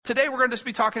Today we're going to just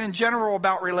be talking in general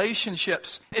about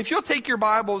relationships. If you'll take your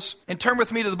Bibles and turn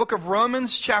with me to the book of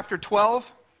Romans chapter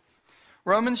 12.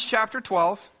 Romans chapter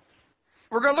 12.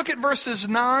 We're going to look at verses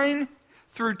 9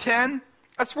 through 10.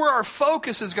 That's where our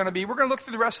focus is going to be. We're going to look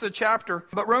through the rest of the chapter.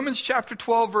 But Romans chapter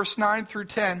 12, verse 9 through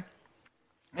 10.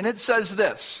 And it says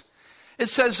this. It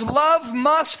says, love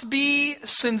must be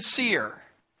sincere.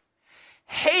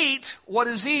 Hate what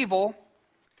is evil.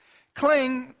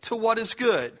 Cling to what is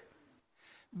good.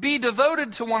 Be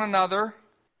devoted to one another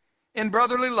in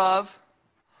brotherly love.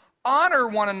 Honor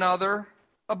one another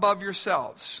above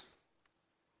yourselves.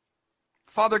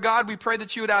 Father God, we pray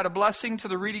that you would add a blessing to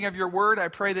the reading of your word. I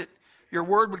pray that your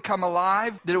word would come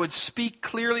alive, that it would speak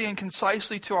clearly and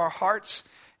concisely to our hearts,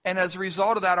 and as a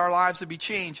result of that, our lives would be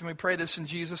changed. And we pray this in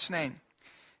Jesus' name.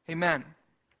 Amen.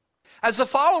 As a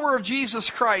follower of Jesus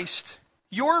Christ,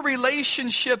 your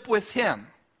relationship with him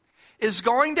is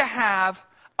going to have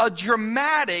a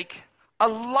dramatic, a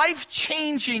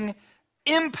life-changing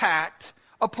impact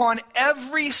upon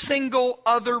every single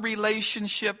other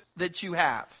relationship that you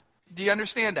have. Do you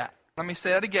understand that? Let me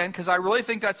say that again, because I really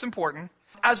think that's important.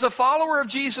 As a follower of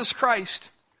Jesus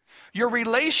Christ, your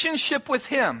relationship with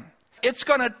him, it's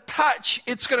going to touch,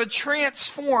 it's going to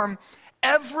transform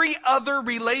every other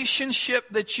relationship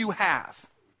that you have.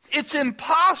 It's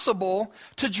impossible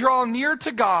to draw near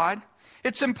to God.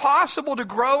 It's impossible to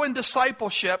grow in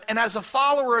discipleship and as a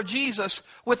follower of Jesus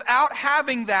without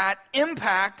having that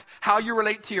impact how you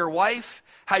relate to your wife,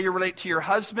 how you relate to your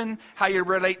husband, how you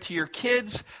relate to your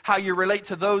kids, how you relate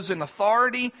to those in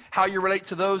authority, how you relate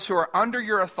to those who are under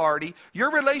your authority.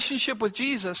 Your relationship with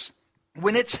Jesus,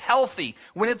 when it's healthy,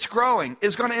 when it's growing,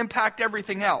 is going to impact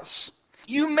everything else.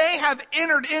 You may have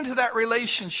entered into that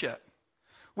relationship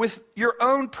with your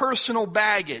own personal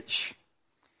baggage.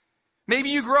 Maybe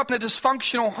you grew up in a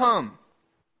dysfunctional home.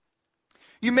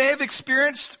 You may have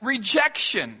experienced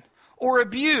rejection or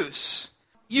abuse.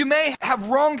 You may have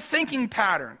wrong thinking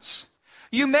patterns.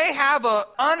 You may have an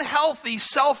unhealthy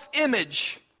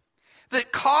self-image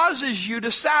that causes you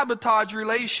to sabotage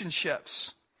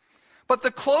relationships. But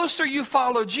the closer you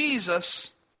follow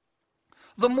Jesus,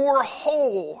 the more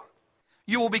whole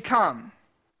you will become.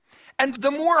 And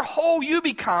the more whole you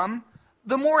become,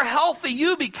 the more healthy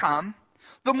you become,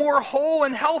 the more whole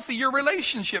and healthy your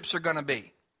relationships are going to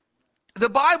be. The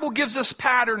Bible gives us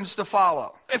patterns to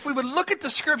follow. If we would look at the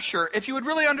Scripture, if you would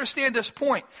really understand this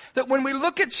point, that when we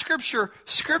look at Scripture,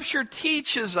 Scripture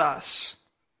teaches us.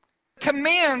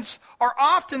 Commands are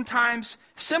oftentimes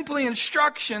simply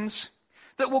instructions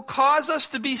that will cause us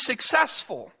to be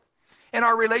successful in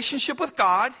our relationship with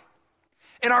God,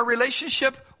 in our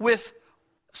relationship with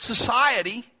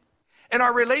society, in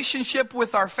our relationship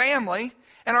with our family,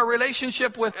 and our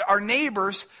relationship with our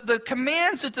neighbors. The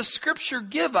commands that the Scripture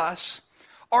give us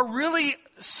are really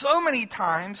so many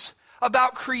times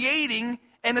about creating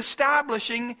and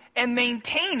establishing and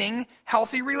maintaining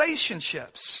healthy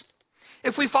relationships.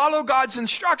 If we follow God's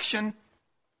instruction,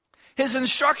 his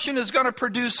instruction is going to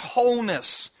produce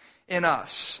wholeness in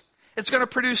us. It's going to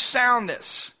produce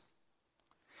soundness.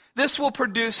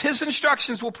 His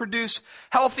instructions will produce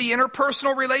healthy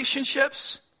interpersonal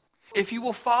relationships. If you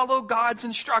will follow God's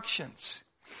instructions,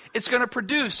 it's going to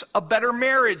produce a better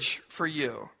marriage for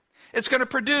you. It's going to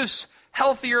produce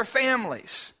healthier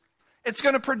families. It's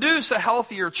going to produce a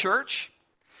healthier church.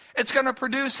 It's going to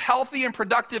produce healthy and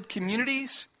productive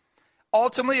communities.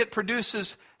 Ultimately, it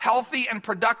produces healthy and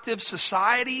productive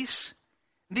societies.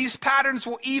 These patterns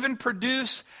will even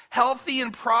produce healthy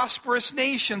and prosperous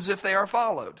nations if they are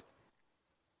followed.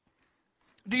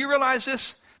 Do you realize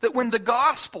this? That when the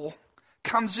gospel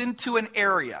comes into an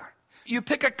area, you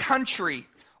pick a country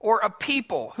or a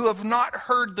people who have not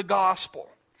heard the gospel,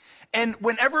 and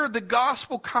whenever the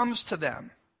gospel comes to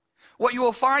them, what you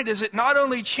will find is it not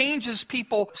only changes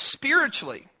people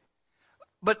spiritually,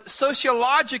 but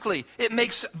sociologically, it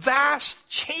makes vast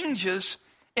changes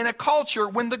in a culture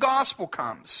when the gospel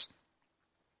comes.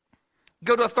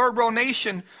 Go to a third world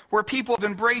nation where people have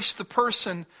embraced the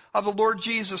person of the Lord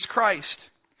Jesus Christ,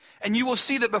 and you will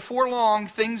see that before long,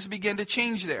 things begin to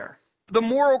change there. The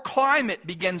moral climate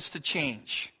begins to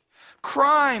change.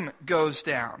 Crime goes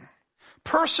down.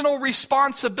 Personal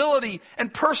responsibility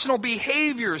and personal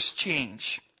behaviors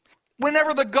change.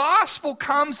 Whenever the gospel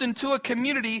comes into a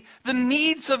community, the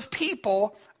needs of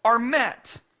people are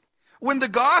met. When the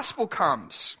gospel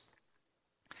comes,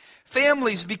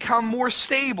 families become more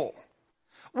stable.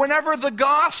 Whenever the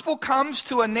gospel comes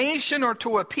to a nation or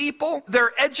to a people,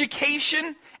 their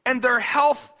education and their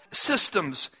health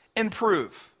systems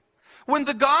improve. When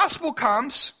the gospel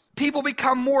comes, people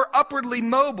become more upwardly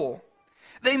mobile.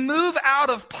 They move out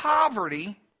of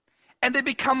poverty and they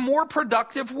become more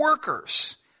productive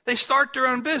workers. They start their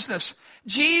own business.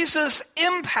 Jesus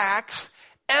impacts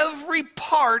every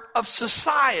part of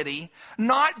society,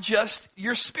 not just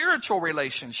your spiritual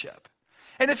relationship.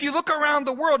 And if you look around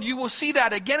the world, you will see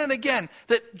that again and again,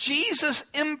 that Jesus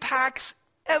impacts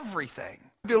everything.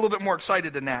 I'll be a little bit more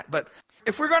excited than that. But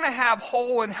if we're going to have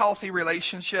whole and healthy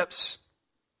relationships,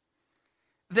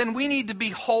 then we need to be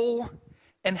whole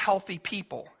and healthy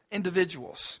people,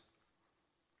 individuals.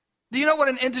 Do you know what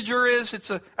an integer is?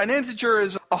 An integer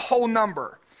is a whole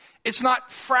number. It's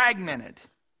not fragmented.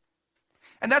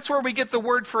 And that's where we get the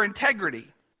word for integrity.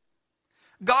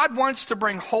 God wants to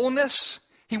bring wholeness.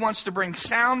 He wants to bring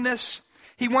soundness.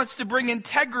 He wants to bring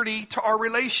integrity to our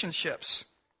relationships.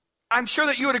 I'm sure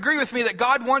that you would agree with me that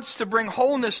God wants to bring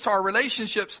wholeness to our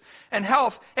relationships and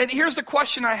health. And here's the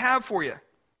question I have for you.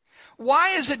 Why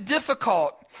is it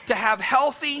difficult to have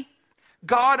healthy,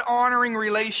 God-honoring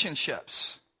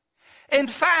relationships? In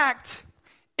fact,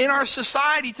 in our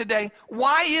society today,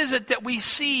 why is it that we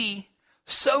see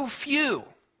so few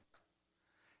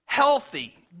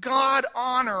healthy,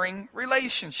 God-honoring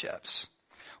relationships?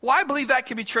 Well, I believe that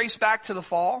can be traced back to the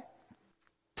fall,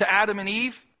 to Adam and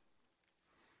Eve.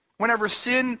 Whenever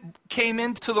sin came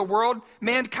into the world,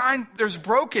 mankind, there's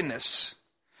brokenness.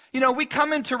 You know, we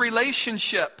come into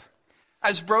relationship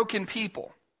as broken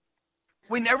people.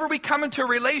 Whenever we come into a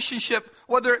relationship,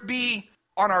 whether it be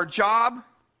on our job,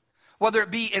 whether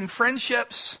it be in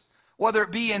friendships, whether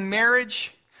it be in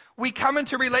marriage, we come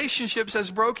into relationships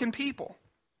as broken people.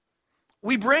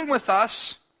 We bring with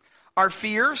us our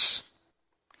fears,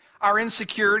 our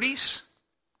insecurities.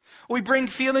 We bring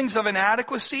feelings of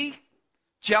inadequacy,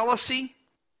 jealousy.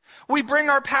 We bring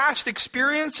our past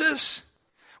experiences.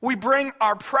 We bring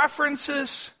our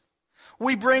preferences.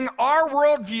 We bring our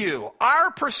worldview,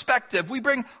 our perspective. We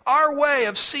bring our way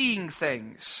of seeing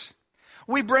things.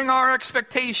 We bring our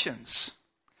expectations.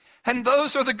 And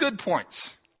those are the good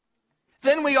points.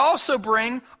 Then we also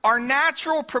bring our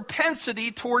natural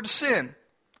propensity towards sin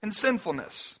and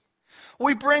sinfulness.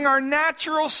 We bring our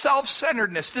natural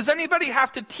self-centeredness. Does anybody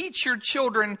have to teach your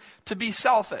children to be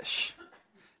selfish?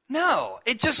 No,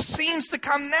 it just seems to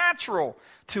come natural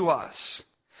to us.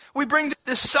 We bring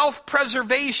this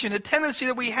self-preservation, a tendency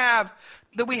that we have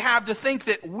to think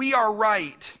that we are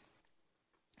right.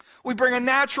 We bring a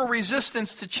natural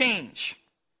resistance to change.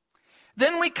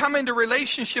 Then we come into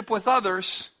relationship with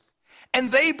others,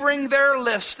 and they bring their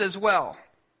list as well.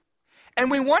 And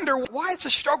we wonder why it's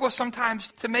a struggle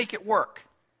sometimes to make it work.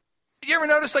 You ever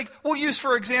notice, like, we'll use,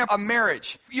 for example, a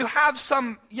marriage. You have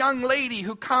some young lady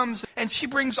who comes, and she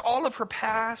brings all of her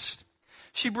past.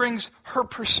 She brings her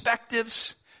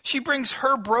perspectives. She brings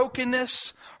her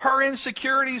brokenness, her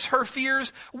insecurities, her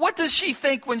fears. What does she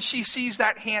think when she sees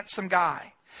that handsome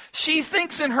guy? She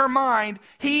thinks in her mind,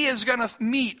 he is going to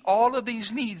meet all of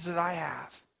these needs that I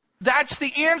have. That's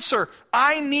the answer.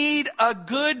 I need a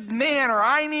good man, or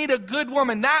I need a good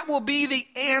woman. That will be the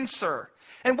answer.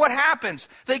 And what happens?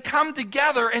 They come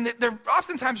together, and they're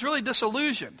oftentimes really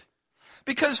disillusioned.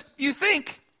 Because you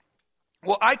think,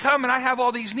 well, I come and I have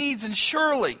all these needs, and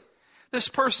surely this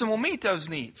person will meet those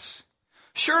needs.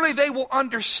 Surely they will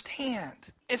understand.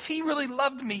 If he really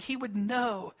loved me, he would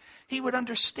know. He would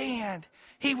understand.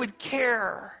 He would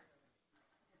care.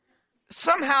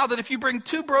 Somehow that if you bring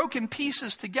two broken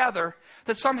pieces together,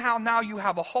 that somehow now you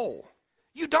have a whole.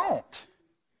 You don't.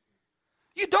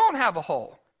 You don't have a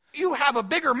whole. You have a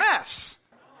bigger mess.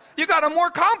 You got a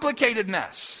more complicated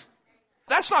mess.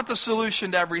 That's not the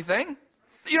solution to everything.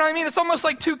 You know what I mean? It's almost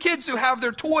like two kids who have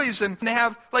their toys, and they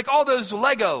have like all those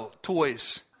Lego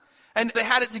toys. And they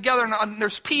had it together, and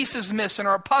there's pieces missing,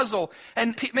 or a puzzle.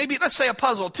 And maybe, let's say a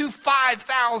puzzle,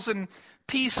 5,000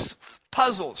 piece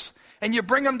puzzles. And you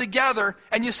bring them together,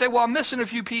 and you say, well, I'm missing a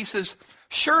few pieces.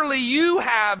 Surely you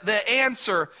have the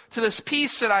answer to this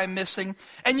piece that I'm missing.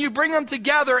 And you bring them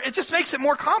together, it just makes it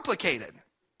more complicated.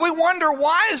 We wonder,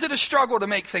 why is it a struggle to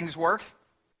make things work?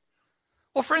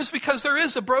 Well, friends, because there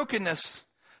is a brokenness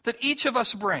that each of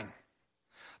us bring.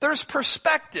 There's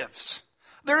perspectives.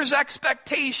 There's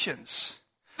expectations.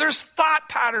 There's thought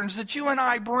patterns that you and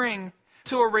I bring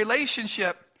to a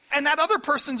relationship, and that other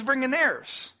person's bringing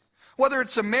theirs. Whether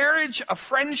it's a marriage, a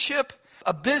friendship,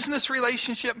 a business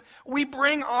relationship, we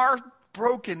bring our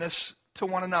brokenness to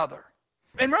one another.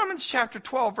 In Romans chapter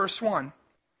 12, verse 1,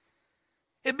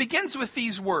 it begins with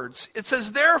these words. It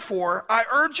says, therefore, I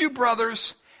urge you,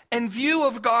 brothers, in view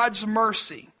of God's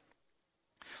mercy,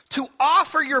 to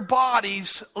offer your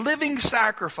bodies living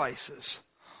sacrifices,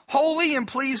 holy and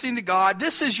pleasing to God.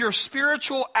 This is your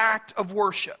spiritual act of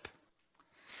worship.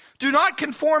 Do not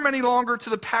conform any longer to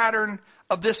the pattern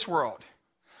of this world,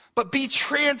 but be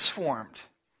transformed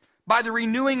by the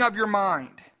renewing of your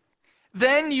mind.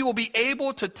 Then you will be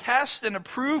able to test and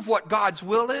approve what God's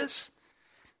will is,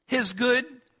 his good,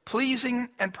 pleasing,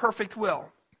 and perfect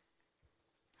will.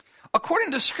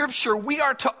 According to Scripture, we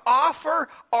are to offer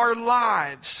our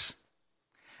lives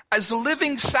as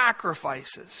living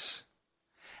sacrifices.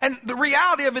 And the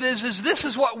reality of it is this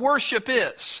is what worship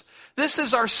is. This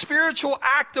is our spiritual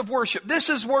act of worship. This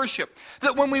is worship.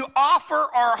 That when we offer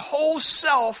our whole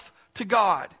self to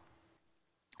God,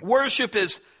 worship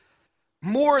is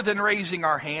more than raising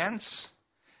our hands.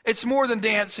 It's more than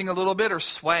dancing a little bit or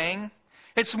swaying.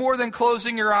 It's more than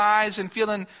closing your eyes and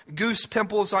feeling goose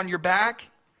pimples on your back.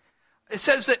 It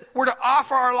says that we're to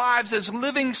offer our lives as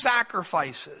living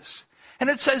sacrifices. And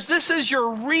it says this is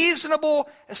your reasonable,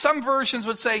 some versions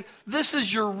would say, this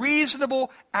is your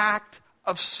reasonable act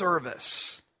of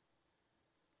service.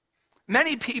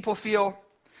 Many people feel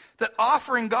that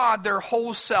offering God their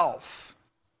whole self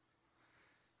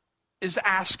is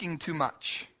asking too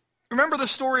much. Remember the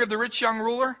story of the rich young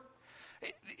ruler?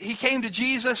 He came to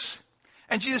Jesus,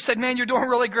 and Jesus said, man, you're doing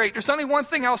really great. There's only one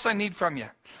thing else I need from you.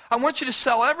 I want you to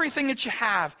sell everything that you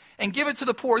have and give it to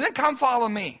the poor. Then come follow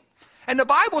me. And the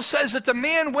Bible says that the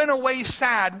man went away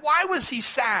sad. Why was he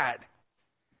sad?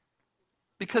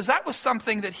 Because that was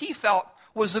something that he felt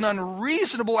was an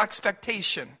unreasonable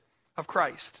expectation of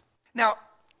Christ. Now,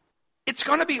 it's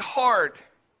going to be hard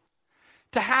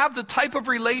to have the type of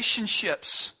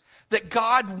relationships that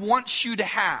God wants you to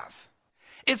have.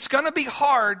 It's going to be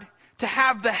hard to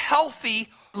have the healthy,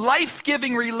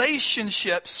 life-giving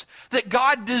relationships that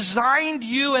God designed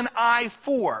you and I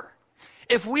for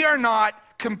if we are not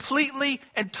completely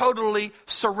and totally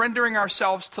surrendering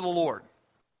ourselves to the Lord.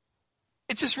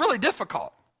 It's just really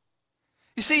difficult.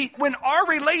 You see, when our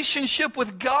relationship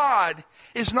with God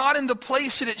is not in the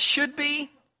place that it should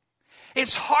be,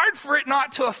 it's hard for it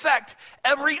not to affect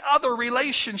every other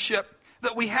relationship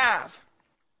that we have.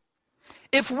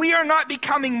 If we are not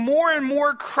becoming more and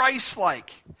more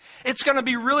Christ-like, it's going to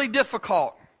be really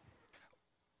difficult.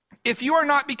 If you are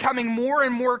not becoming more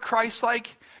and more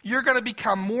Christ-like, you're going to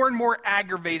become more and more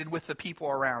aggravated with the people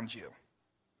around you.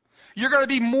 You're going to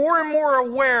be more and more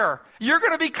aware. You're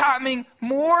going to be becoming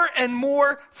more and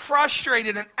more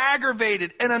frustrated and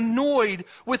aggravated and annoyed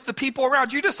with the people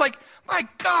around you. You're just like, my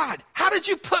God, how did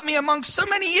you put me among so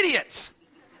many idiots?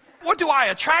 What, do I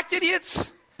attract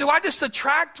idiots? Do I just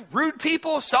attract rude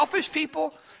people, selfish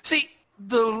people? See,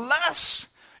 the less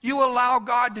you allow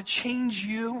God to change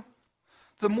you,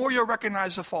 the more you'll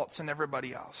recognize the faults in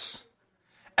everybody else.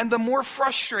 And the more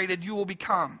frustrated you will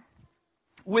become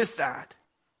with that.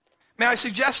 May I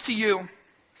suggest to you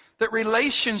that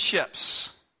relationships,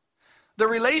 the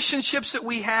relationships that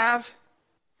we have,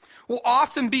 will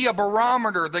often be a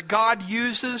barometer that God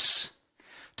uses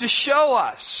to show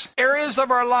us areas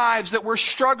of our lives that we're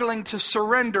struggling to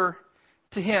surrender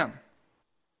to Him.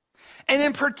 And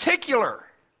in particular,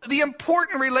 the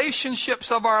important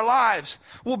relationships of our lives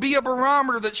will be a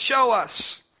barometer that show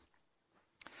us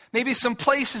maybe some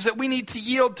places that we need to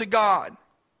yield to God.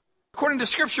 According to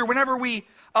Scripture, whenever we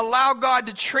allow God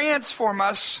to transform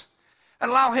us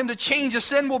and allow Him to change us,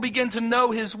 then we'll begin to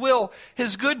know His will,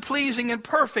 His good, pleasing, and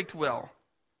perfect will.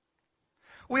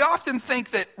 We often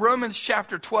think that Romans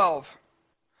chapter 12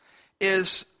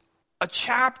 is a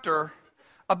chapter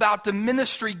about the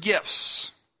ministry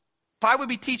gifts. If I would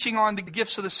be teaching on the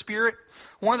gifts of the Spirit,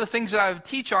 one of the things that I would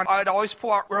teach on, I'd always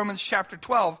pull out Romans chapter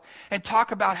 12 and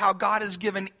talk about how God has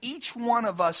given each one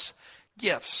of us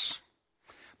gifts.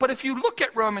 But if you look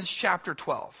at Romans chapter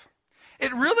 12,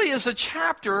 it really is a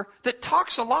chapter that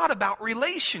talks a lot about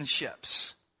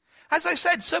relationships. As I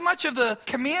said, so much of the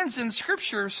commands in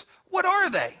Scriptures, what are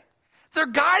they? They're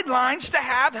guidelines to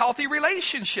have healthy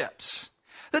relationships.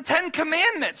 The 10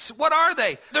 Commandments, what are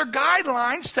they? They're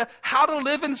guidelines to how to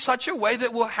live in such a way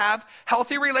that we'll have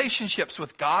healthy relationships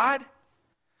with God,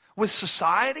 with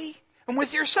society, and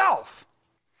with yourself.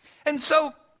 And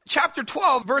so, chapter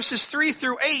 12, verses 3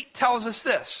 through 8 tells us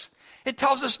this. It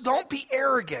tells us, don't be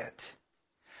arrogant,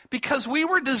 because we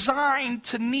were designed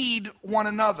to need one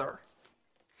another.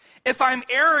 If I'm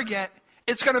arrogant,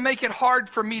 it's going to make it hard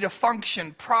for me to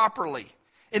function properly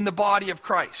in the body of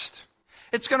Christ.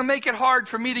 It's going to make it hard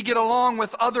for me to get along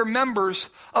with other members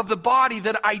of the body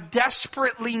that I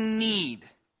desperately need.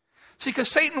 See, because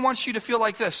Satan wants you to feel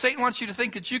like this. Satan wants you to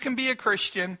think that you can be a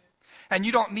Christian and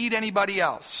you don't need anybody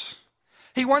else.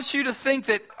 He wants you to think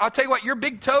that, I'll tell you what, your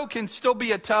big toe can still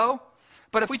be a toe,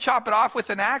 but if we chop it off with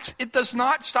an axe, it does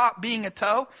not stop being a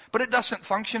toe, but it doesn't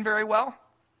function very well.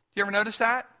 You ever notice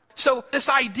that? So this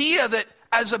idea that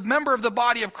as a member of the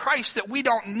body of Christ that we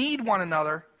don't need one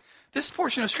another, This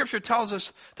portion of Scripture tells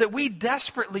us that we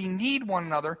desperately need one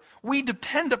another. We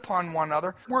depend upon one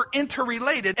another. We're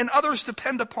interrelated, and others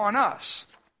depend upon us.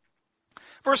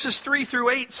 Verses 3 through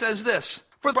 8 says this,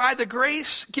 "For by the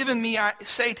grace given me, I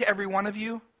say to every one of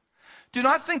you, do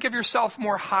not think of yourself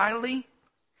more highly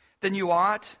than you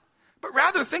ought, but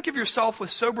rather think of yourself with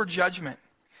sober judgment,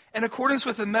 in accordance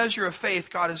with the measure of faith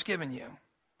God has given you.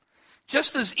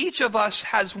 Just as each of us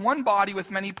has one body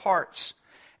with many parts,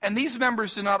 and these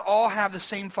members do not all have the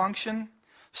same function,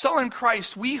 so in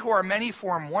Christ we who are many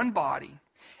form one body,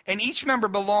 and each member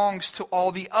belongs to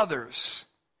all the others.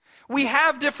 We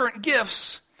have different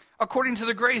gifts according to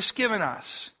the grace given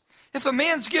us. If a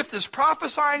man's gift is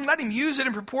prophesying, let him use it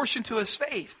in proportion to his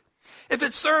faith. If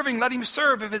it's serving, let him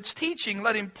serve. If it's teaching,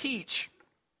 let him teach.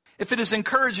 If it is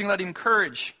encouraging, let him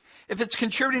encourage. If it's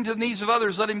contributing to the needs of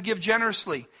others, let him give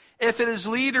generously. If it is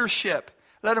leadership,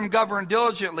 let him govern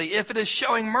diligently. If it is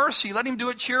showing mercy, let him do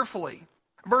it cheerfully."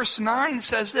 Verse 9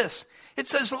 says this. It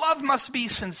says, "Love must be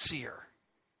sincere.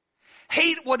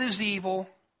 Hate what is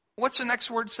evil." What's the next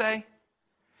word say?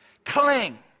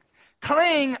 Cling.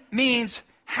 Cling means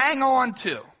hang on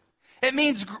to. It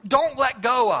means don't let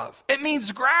go of. It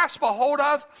means grasp a hold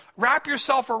of, wrap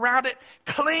yourself around it,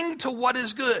 cling to what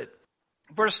is good.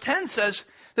 Verse 10 says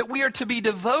that we are to be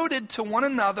devoted to one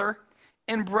another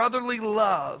in brotherly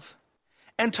love,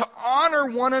 and to honor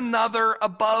one another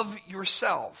above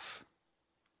yourself.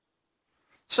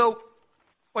 So,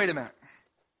 wait a minute.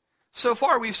 So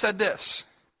far we've said this.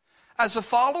 As a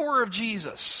follower of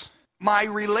Jesus, my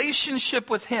relationship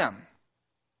with him,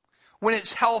 when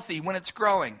it's healthy, when it's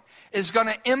growing, is going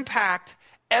to impact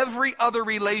every other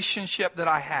relationship that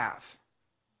I have.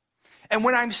 And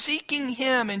when I'm seeking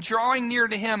him and drawing near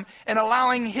to him and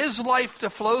allowing his life to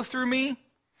flow through me,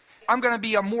 I'm going to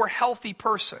be a more healthy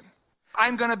person.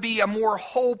 I'm going to be a more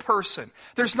whole person.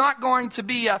 There's not going to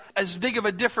be as big of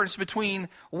a difference between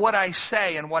what I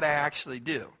say and what I actually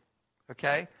do.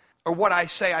 Okay? Or what I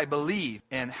say I believe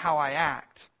and how I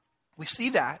act. We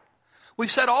see that.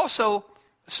 We've said also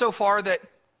so far that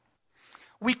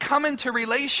we come into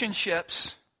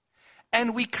relationships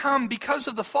and we come, because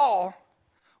of the fall,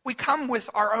 we come with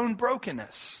our own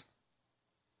brokenness.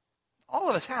 All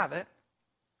of us have it.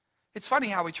 It's funny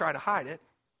how we try to hide it.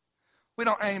 We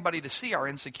don't want anybody to see our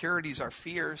insecurities, our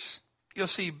fears. You'll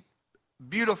see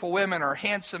beautiful women or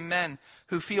handsome men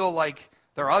who feel like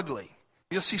they're ugly.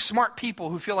 You'll see smart people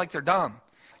who feel like they're dumb.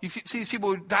 You see these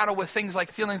people who battle with things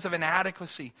like feelings of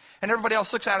inadequacy. And everybody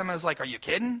else looks at them and is like, are you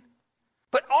kidding?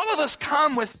 But all of us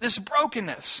come with this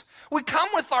brokenness. We come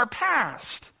with our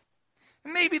past.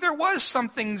 Maybe there was some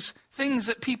things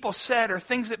that people said or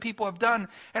things that people have done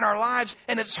in our lives,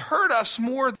 and it's hurt us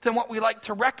more than what we like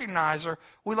to recognize or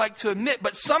we like to admit.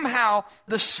 But somehow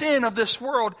the sin of this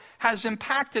world has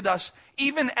impacted us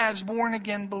even as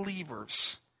born-again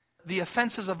believers. The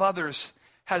offenses of others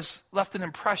has left an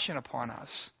impression upon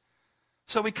us.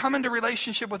 So we come into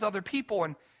relationship with other people,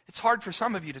 and it's hard for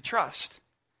some of you to trust.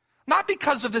 Not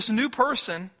because of this new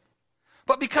person,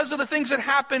 but because of the things that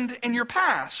happened in your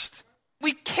past.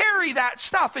 We carry that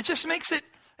stuff. It just makes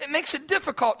it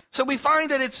difficult. So we find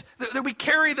that that we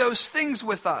carry those things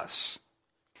with us.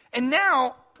 And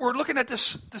now we're looking at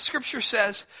this. The scripture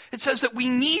says, it says that we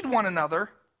need one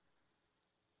another,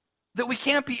 that we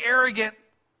can't be arrogant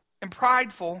and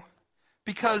prideful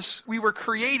because we were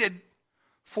created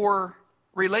for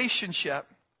relationship.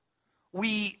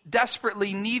 We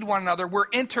desperately need one another. We're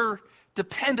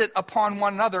interdependent upon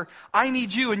one another. I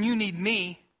need you and you need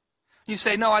me. You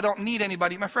say, no, I don't need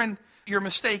anybody. My friend, you're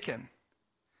mistaken.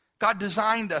 God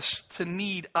designed us to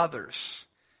need others.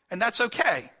 And that's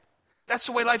okay. That's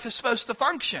the way life is supposed to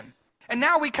function. And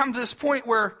now we come to this point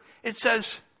where it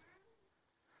says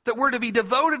that we're to be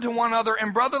devoted to one another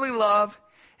in brotherly love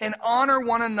and honor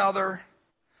one another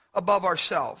above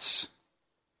ourselves.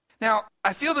 Now,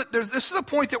 I feel that this is a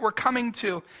point that we're coming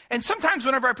to. And sometimes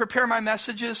whenever I prepare my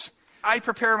messages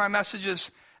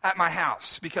at my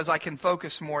house because I can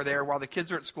focus more there while the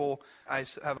kids are at school. I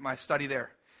have my study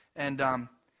there. And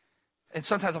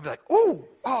sometimes I'll be like, oh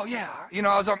yeah. You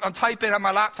know, I'm typing on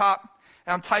my laptop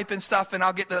and I'm typing stuff and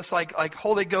I'll get this like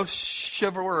Holy Ghost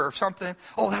shiver or something.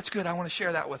 Oh, that's good. I want to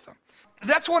share that with them.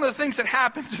 That's one of the things that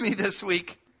happened to me this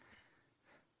week.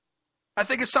 I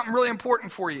think it's something really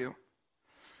important for you.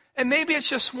 And maybe it's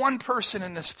just one person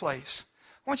in this place.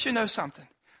 I want you to know something.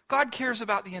 God cares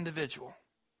about the individual.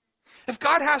 If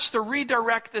God has to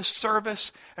redirect this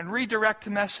service and redirect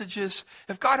messages,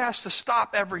 if God has to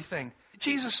stop everything,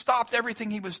 Jesus stopped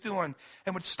everything he was doing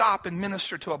and would stop and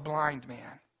minister to a blind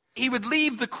man. He would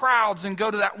leave the crowds and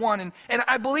go to that one. And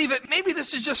I believe that maybe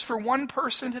this is just for one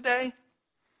person today.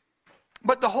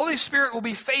 But the Holy Spirit will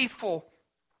be faithful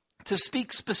to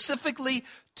speak specifically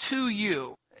to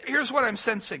you. Here's what I'm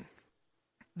sensing.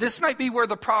 This might be where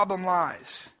the problem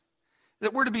lies.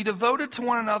 That we're to be devoted to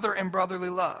one another in brotherly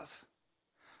love.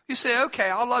 You say, okay,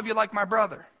 I'll love you like my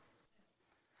brother.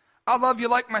 I'll love you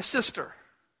like my sister.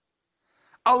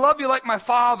 I'll love you like my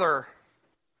father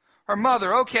or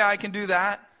mother. Okay, I can do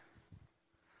that.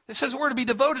 It says we're to be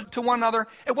devoted to one another.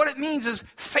 And what it means is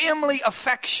family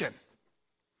affection.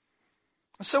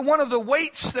 So one of the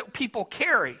weights that people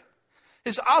carry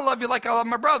is, I'll love you like I love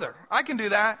my brother. I can do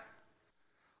that.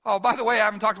 Oh, by the way, I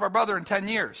haven't talked to my brother in 10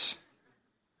 years.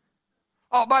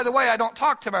 Oh, by the way, I don't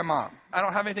talk to my mom. I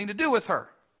don't have anything to do with her.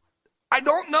 I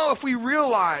don't know if we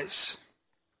realize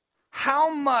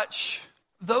how much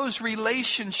those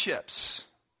relationships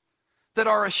that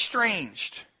are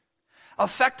estranged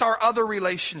affect our other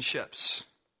relationships.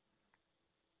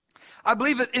 I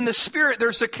believe that in the Spirit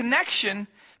there's a connection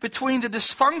between the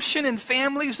dysfunction in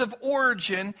families of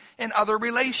origin and other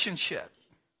relationships.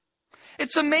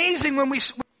 It's amazing when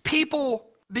people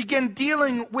begin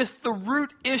dealing with the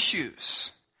root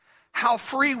issues, how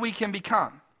free we can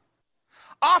become.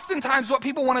 Oftentimes what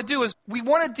people want to do is we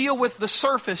want to deal with the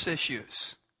surface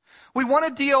issues. We want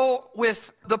to deal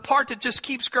with the part that just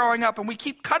keeps growing up, and we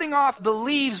keep cutting off the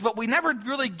leaves, but we never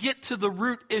really get to the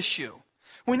root issue.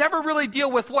 We never really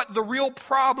deal with what the real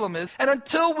problem is. And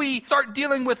until we start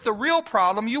dealing with the real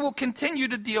problem, you will continue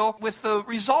to deal with the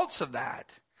results of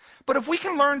that. But if we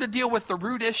can learn to deal with the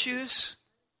root issues,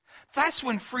 that's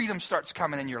when freedom starts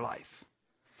coming in your life.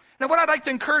 Now, what I'd like to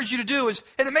encourage you to do is,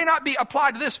 and it may not be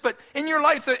applied to this, but in your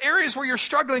life, the areas where you're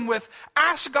struggling with,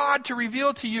 ask God to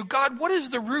reveal to you, God, what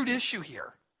is the root issue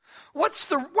here?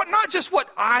 Not just what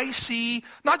I see,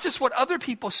 not just what other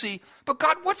people see, but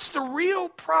God, what's the real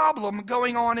problem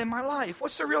going on in my life?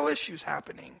 What's the real issues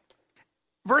happening?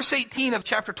 Verse 18 of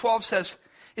chapter 12 says,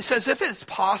 if it's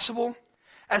possible,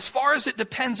 as far as it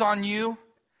depends on you,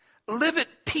 live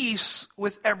at peace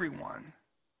with everyone.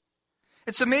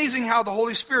 It's amazing how the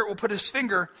Holy Spirit will put his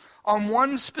finger on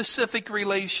one specific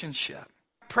relationship.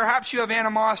 Perhaps you have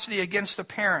animosity against a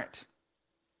parent,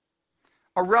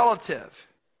 a relative,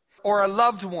 or a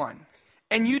loved one,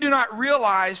 and you do not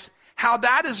realize how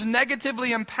that is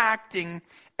negatively impacting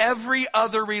every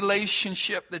other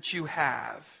relationship that you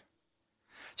have.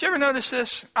 Did you ever notice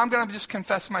this? I'm going to just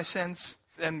confess my sins,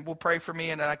 and we'll pray for me,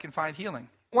 and then I can find healing.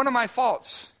 One of my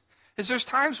faults is there's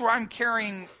times where I'm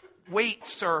carrying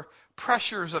weights or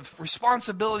pressures of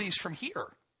responsibilities from here.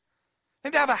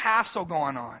 Maybe I have a hassle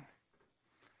going on.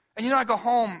 And I go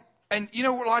home, and a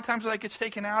lot of times what it gets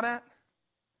taken out at?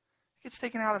 It gets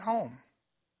taken out at home.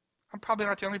 I'm probably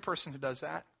not the only person who does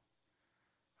that.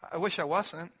 I wish I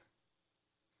wasn't.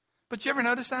 But you ever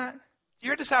notice that?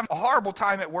 You're just having a horrible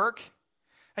time at work,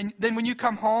 and then when you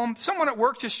come home, someone at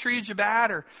work just treated you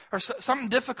bad, or something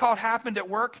difficult happened at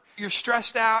work. You're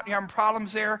stressed out, you're having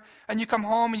problems there, and you come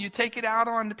home and you take it out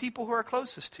on the people who are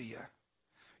closest to you.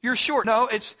 You're sure. No,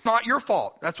 it's not your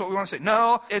fault. That's what we want to say.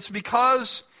 No, it's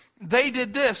because they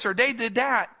did this or they did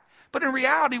that. But in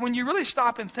reality, when you really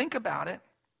stop and think about it,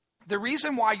 the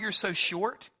reason why you're so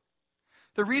short,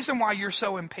 the reason why you're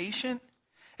so impatient,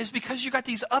 is because you got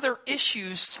these other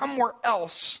issues somewhere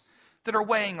else that are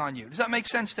weighing on you. Does that make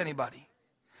sense to anybody?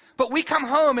 But we come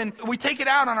home and we take it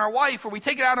out on our wife, or we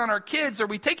take it out on our kids, or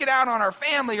we take it out on our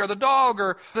family, or the dog,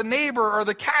 or the neighbor, or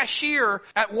the cashier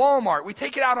at Walmart. We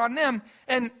take it out on them,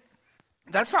 and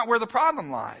that's not where the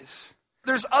problem lies.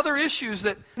 There's other issues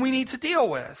that we need to deal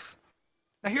with.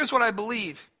 Now, here's what I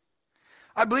believe.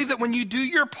 I believe that when you do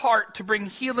your part to bring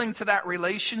healing to that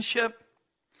relationship,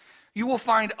 you will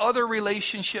find other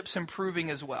relationships improving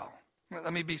as well.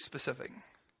 Let me be specific.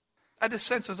 I just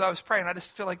sense as I was praying, I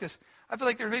just feel like this. I feel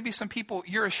like there may be some people,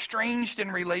 you're estranged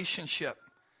in relationship.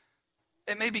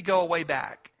 It maybe go way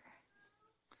back.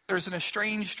 There's an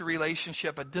estranged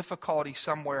relationship, a difficulty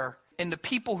somewhere in the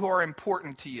people who are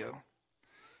important to you.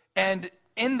 And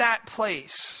in that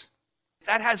place,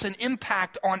 that has an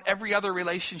impact on every other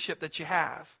relationship that you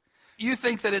have. You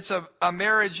think that it's a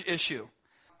marriage issue.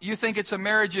 You think it's a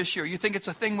marriage issue. You think it's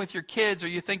a thing with your kids, or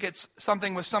you think it's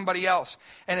something with somebody else.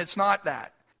 And it's not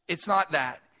that. It's not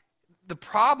that. The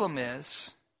problem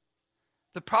is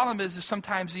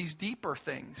sometimes these deeper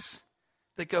things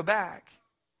that go back.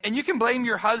 And you can blame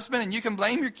your husband, and you can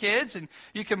blame your kids, and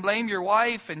you can blame your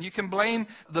wife, and you can blame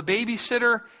the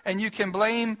babysitter, and you can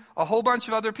blame a whole bunch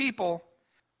of other people.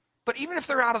 But even if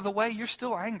they're out of the way, you're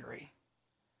still angry.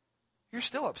 You're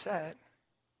still upset.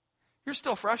 You're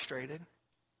still frustrated.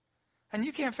 And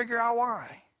you can't figure out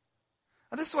why.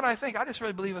 Now, this is what I think. I just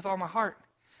really believe with all my heart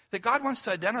that God wants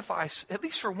to identify, at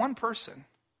least for one person,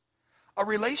 a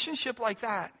relationship like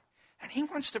that, and he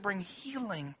wants to bring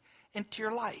healing into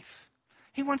your life.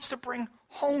 He wants to bring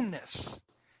wholeness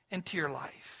into your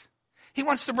life. He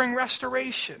wants to bring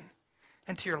restoration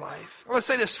into your life. Let's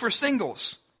say this for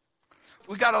singles.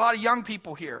 We got a lot of young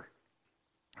people here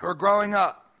who are growing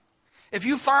up. If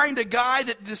you find a guy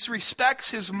that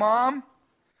disrespects his mom,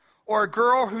 or a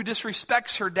girl who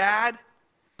disrespects her dad,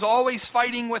 is always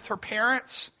fighting with her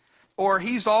parents, or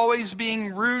he's always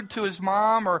being rude to his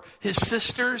mom or his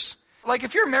sisters, like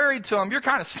if you're married to him, you're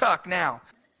kind of stuck now.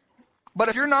 But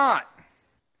if you're not,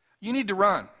 you need to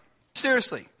run.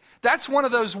 Seriously. That's one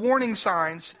of those warning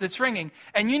signs that's ringing,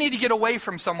 and you need to get away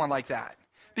from someone like that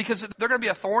because they're going to be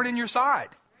a thorn in your side.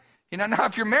 Now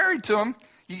if you're married to them,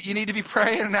 you need to be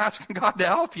praying and asking God to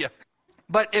help you.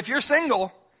 But if you're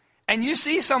single and you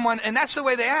see someone and that's the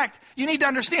way they act, you need to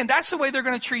understand that's the way they're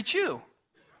going to treat you.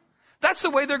 That's the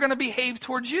way they're going to behave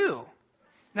towards you.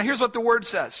 Now here's what the Word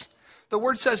says. The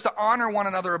Word says to honor one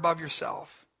another above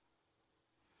yourself.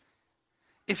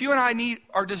 If you and I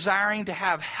are desiring to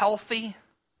have healthy,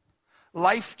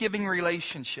 life-giving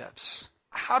relationships,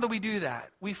 how do we do that?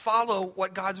 We follow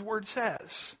what God's Word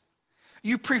says.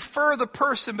 You prefer the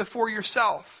person before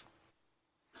yourself.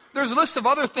 There's a list of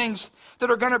other things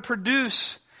that are going to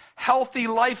produce healthy,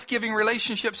 life-giving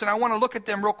relationships, and I want to look at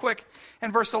them real quick.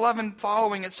 In verse 11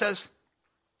 following, it says,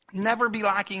 never be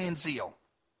lacking in zeal,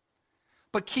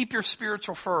 but keep your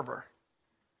spiritual fervor,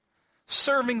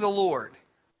 serving the Lord.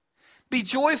 Be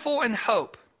joyful in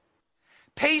hope,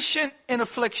 patient in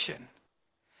affliction,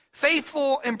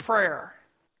 faithful in prayer.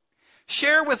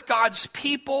 Share with God's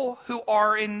people who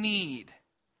are in need.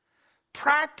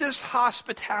 Practice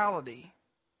hospitality.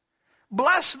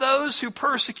 Bless those who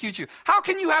persecute you. How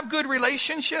can you have good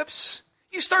relationships?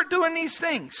 You start doing these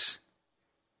things.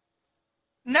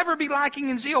 Never be lacking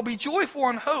in zeal. Be joyful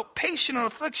in hope, patient in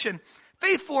affliction,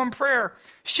 faithful in prayer.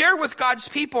 Share with God's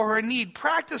people who are in need.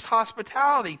 Practice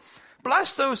hospitality.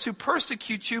 Bless those who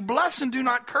persecute you. Bless and do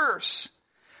not curse.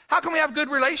 How can we have good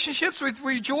relationships? We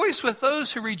rejoice with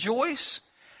those who rejoice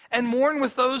and mourn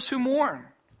with those who mourn.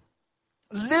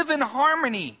 Live in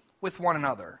harmony with one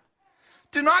another.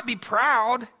 Do not be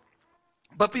proud,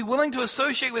 but be willing to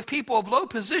associate with people of low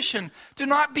position. Do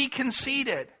not be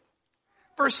conceited.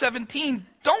 Verse 17,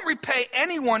 don't repay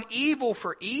anyone evil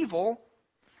for evil.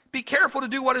 Be careful to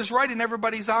do what is right in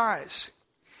everybody's eyes.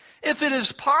 If it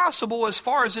is possible, as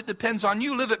far as it depends on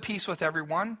you, live at peace with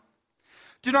everyone.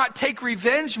 Do not take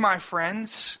revenge, my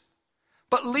friends,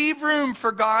 but leave room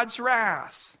for God's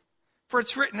wrath. For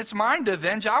it's written, it's mine to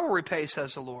avenge, I will repay,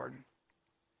 says the Lord.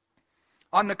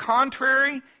 On the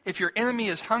contrary, if your enemy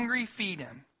is hungry, feed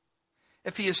him.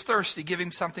 If he is thirsty, give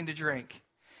him something to drink.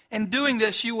 In doing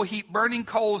this, you will heap burning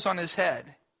coals on his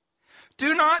head.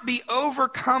 Do not be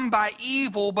overcome by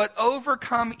evil, but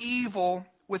overcome evil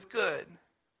with good.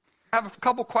 I have a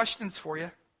couple questions for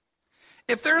you.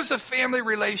 If there's a family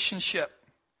relationship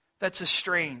that's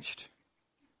estranged,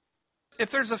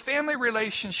 if there's a family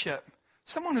relationship,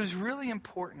 someone who's really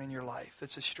important in your life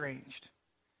that's estranged,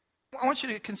 I want you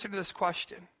to consider this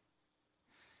question.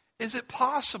 Is it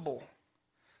possible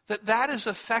that that is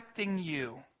affecting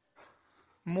you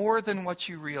more than what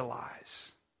you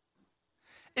realize?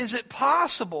 Is it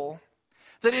possible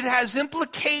that it has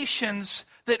implications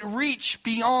that reach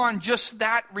beyond just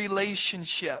that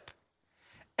relationship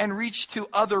and reach to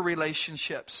other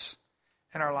relationships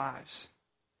in our lives?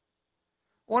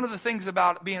 One of the things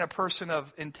about being a person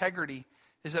of integrity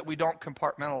is that we don't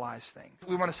compartmentalize things.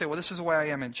 We want to say, well, this is the way I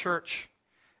am in church,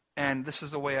 and this is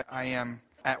the way I am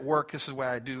at work. This is the way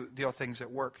I deal with things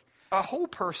at work. A whole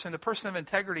person, a person of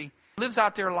integrity, lives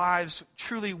out their lives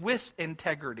truly with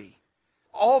integrity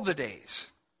all the days.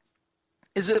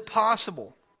 Is it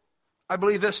possible? I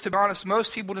believe this, to be honest,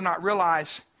 most people do not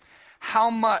realize how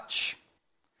much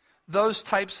those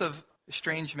types of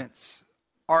estrangements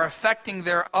are affecting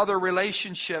their other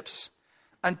relationships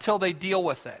until they deal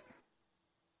with it.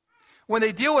 When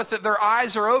they deal with it, their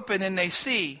eyes are open and they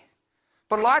see,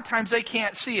 but a lot of times they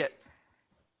can't see it.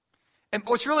 And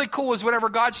what's really cool is whenever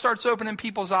God starts opening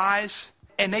people's eyes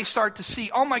and they start to see,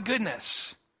 oh my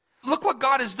goodness, look what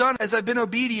God has done as I've been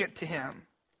obedient to him.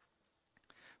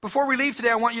 Before we leave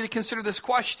today, I want you to consider this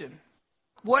question.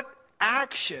 What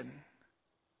action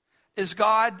is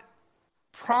God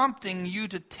prompting you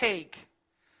to take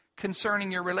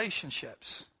concerning your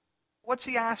relationships? What's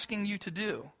he asking you to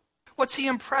do? What's he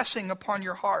impressing upon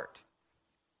your heart?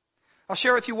 I'll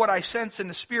share with you what I sense in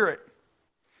the Spirit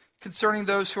concerning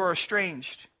those who are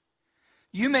estranged.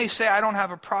 You may say, I don't have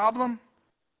a problem.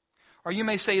 Or you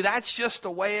may say, that's just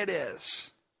the way it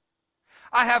is.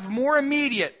 I have more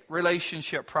immediate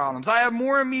relationship problems. I have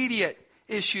more immediate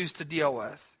issues to deal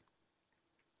with.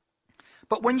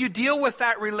 But when you deal with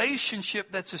that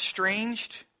relationship that's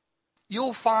estranged,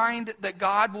 you'll find that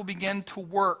God will begin to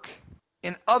work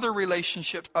in other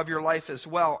relationships of your life as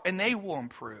well, and they will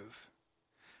improve.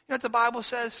 You know what the Bible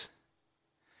says?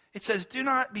 It says, do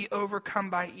not be overcome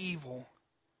by evil,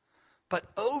 but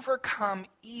overcome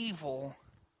evil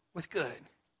with good.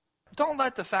 Don't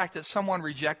let the fact that someone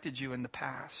rejected you in the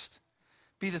past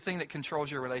be the thing that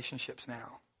controls your relationships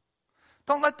now.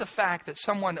 Don't let the fact that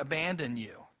someone abandoned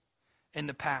you in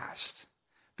the past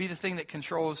be the thing that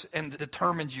controls and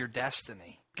determines your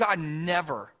destiny. God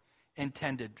never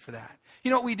intended for that.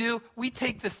 You know what we do? We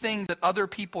take the things that other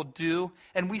people do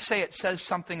and we say it says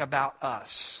something about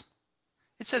us.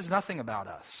 It says nothing about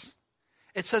us.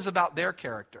 It says about their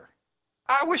character.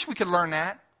 I wish we could learn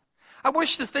that. I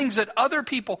wish the things that other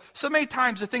people, so many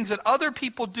times the things that other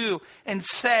people do and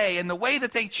say and the way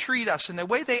that they treat us and the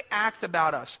way they act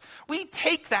about us, we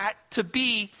take that to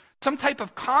be some type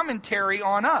of commentary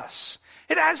on us.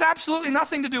 It has absolutely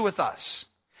nothing to do with us.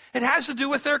 It has to do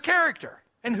with their character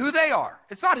and who they are.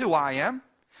 It's not who I am.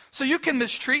 So you can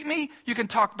mistreat me, you can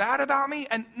talk bad about me,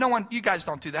 and no one, you guys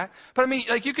don't do that. But I mean,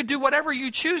 like you could do whatever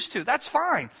you choose to. That's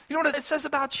fine. You know what it says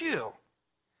about you?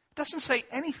 It doesn't say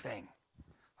anything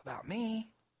about me.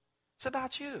 It's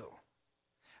about you.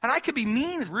 And I could be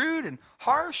mean and rude and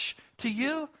harsh to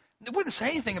you. It wouldn't say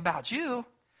anything about you.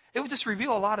 It would just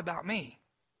reveal a lot about me.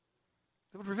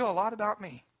 It would reveal a lot about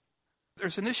me.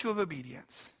 There's an issue of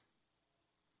obedience.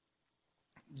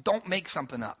 Don't make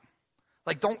something up.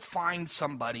 Like, don't find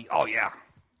somebody, oh yeah,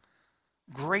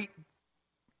 great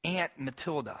Aunt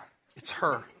Matilda. It's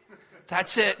her.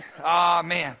 That's it. Ah,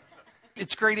 man.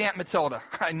 It's great Aunt Matilda.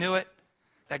 I knew it.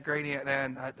 That great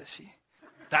aunt,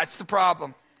 that's the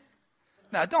problem.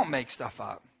 Now, don't make stuff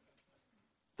up.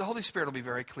 The Holy Spirit will be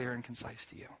very clear and concise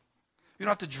to you. You don't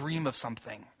have to dream of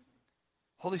something.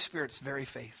 Holy Spirit's very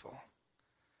faithful.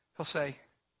 He'll say,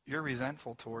 you're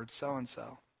resentful towards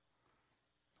so-and-so.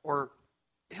 Or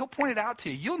he'll point it out to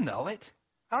you. You'll know it.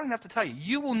 I don't even have to tell you.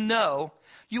 You will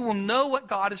know what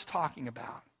God is talking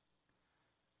about.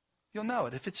 You'll know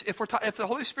it. If the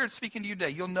Holy Spirit's speaking to you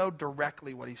today, you'll know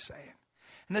directly what he's saying.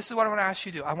 And this is what I want to ask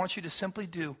you to do. I want you to simply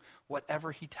do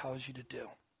whatever he tells you to do.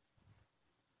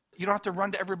 You don't have to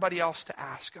run to everybody else to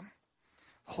ask him.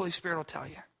 The Holy Spirit will tell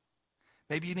you.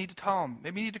 Maybe you need to tell him.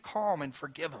 Maybe you need to call him and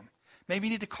forgive him. Maybe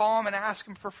you need to call him and ask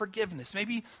him for forgiveness.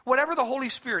 Maybe whatever the Holy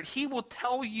Spirit, he will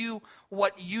tell you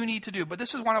what you need to do. But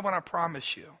this is what I want to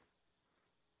promise you.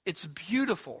 It's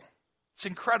beautiful. It's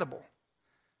incredible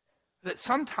that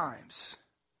sometimes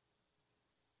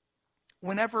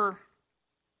whenever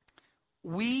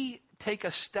we take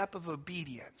a step of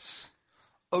obedience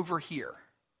over here,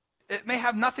 it may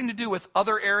have nothing to do with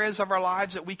other areas of our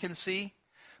lives that we can see,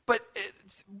 but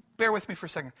bear with me for a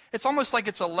second. It's almost like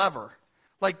it's a lever.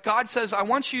 Like God says, I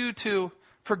want you to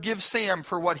forgive Sam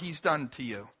for what he's done to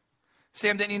you.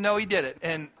 Sam didn't even know he did it.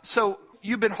 And so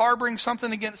you've been harboring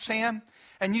something against Sam,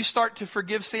 and you start to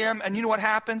forgive Sam, and you know what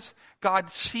happens?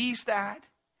 God sees that,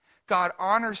 God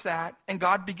honors that, and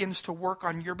God begins to work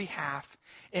on your behalf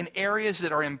in areas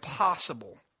that are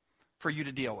impossible for you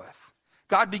to deal with.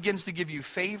 God begins to give you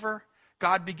favor.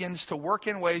 God begins to work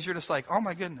in ways you're just like, oh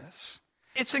my goodness.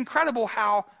 It's incredible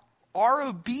how our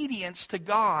obedience to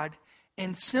God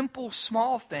in simple,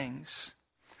 small things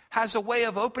has a way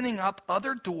of opening up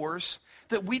other doors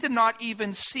that we did not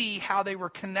even see how they were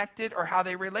connected or how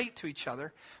they relate to each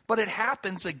other. But it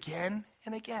happens again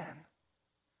and again.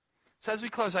 So as we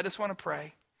close, I just want to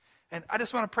pray. And I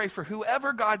just want to pray for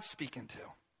whoever God's speaking to.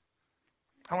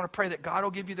 I want to pray that God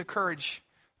will give you the courage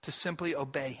to simply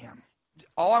obey him.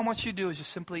 All I want you to do is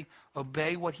just simply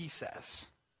obey what he says.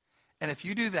 And if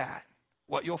you do that,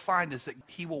 what you'll find is that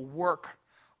he will work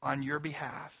on your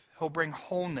behalf. He'll bring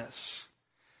wholeness.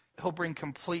 He'll bring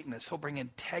completeness. He'll bring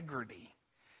integrity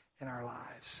in our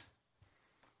lives.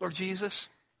 Lord Jesus,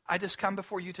 I just come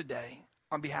before you today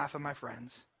on behalf of my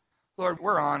friends. Lord,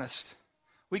 we're honest.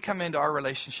 We come into our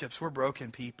relationships. We're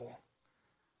broken people.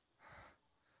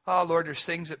 Oh, Lord, there's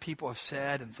things that people have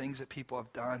said and things that people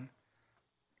have done.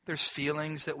 There's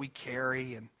feelings that we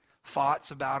carry and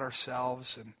thoughts about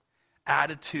ourselves and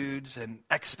attitudes and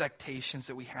expectations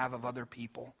that we have of other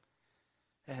people.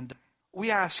 And we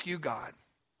ask you, God,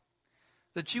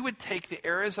 that you would take the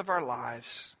areas of our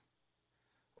lives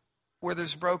where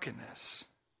there's brokenness.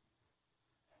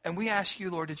 And we ask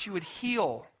you, Lord, that you would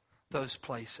heal those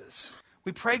places.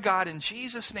 We pray, God, in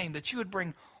Jesus' name, that you would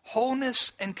bring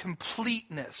wholeness and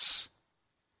completeness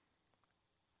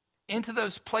into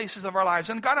those places of our lives.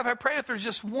 And God, if I pray if there's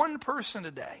just one person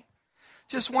today,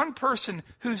 just one person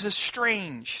who's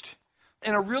estranged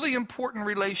in a really important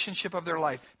relationship of their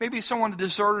life. Maybe someone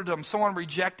deserted them, someone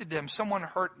rejected them, someone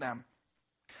hurt them.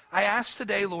 I ask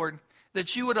today, Lord,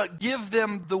 that you would give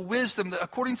them the wisdom that,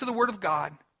 according to the Word of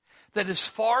God, that as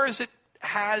far as it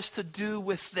has to do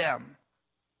with them,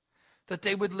 that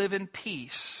they would live in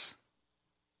peace.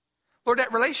 Lord,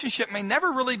 that relationship may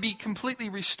never really be completely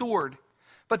restored,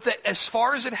 but that as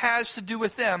far as it has to do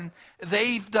with them,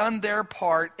 they've done their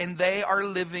part and they are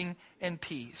living in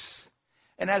peace.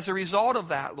 And as a result of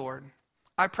that, Lord,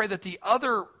 I pray that the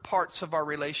other parts of our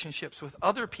relationships with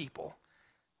other people,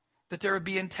 that there would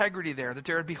be integrity there, that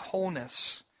there would be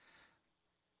wholeness,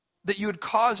 that you would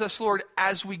cause us, Lord,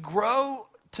 as we grow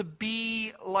to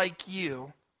be like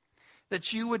you,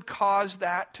 that you would cause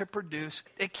that to produce.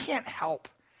 It can't help.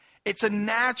 It's a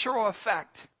natural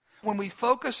effect when we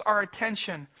focus our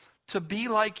attention to be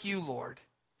like you, Lord,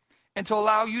 and to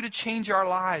allow you to change our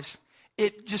lives.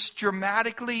 It just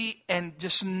dramatically and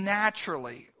just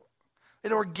naturally,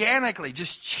 it organically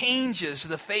just changes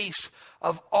the face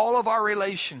of all of our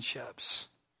relationships.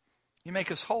 You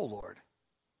make us whole, Lord.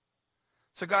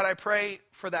 So God, I pray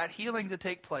for that healing to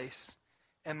take place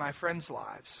in my friends'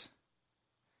 lives.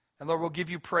 And Lord, we'll give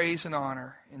you praise and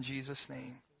honor in Jesus'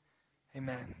 name.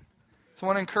 Amen. So I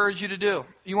want to encourage you to do.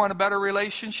 You want a better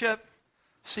relationship?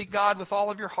 Seek God with all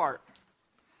of your heart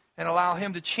and allow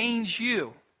him to change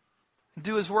you and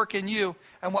do his work in you.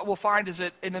 And what we'll find is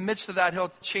that in the midst of that,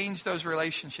 he'll change those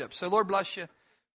relationships. So Lord bless you.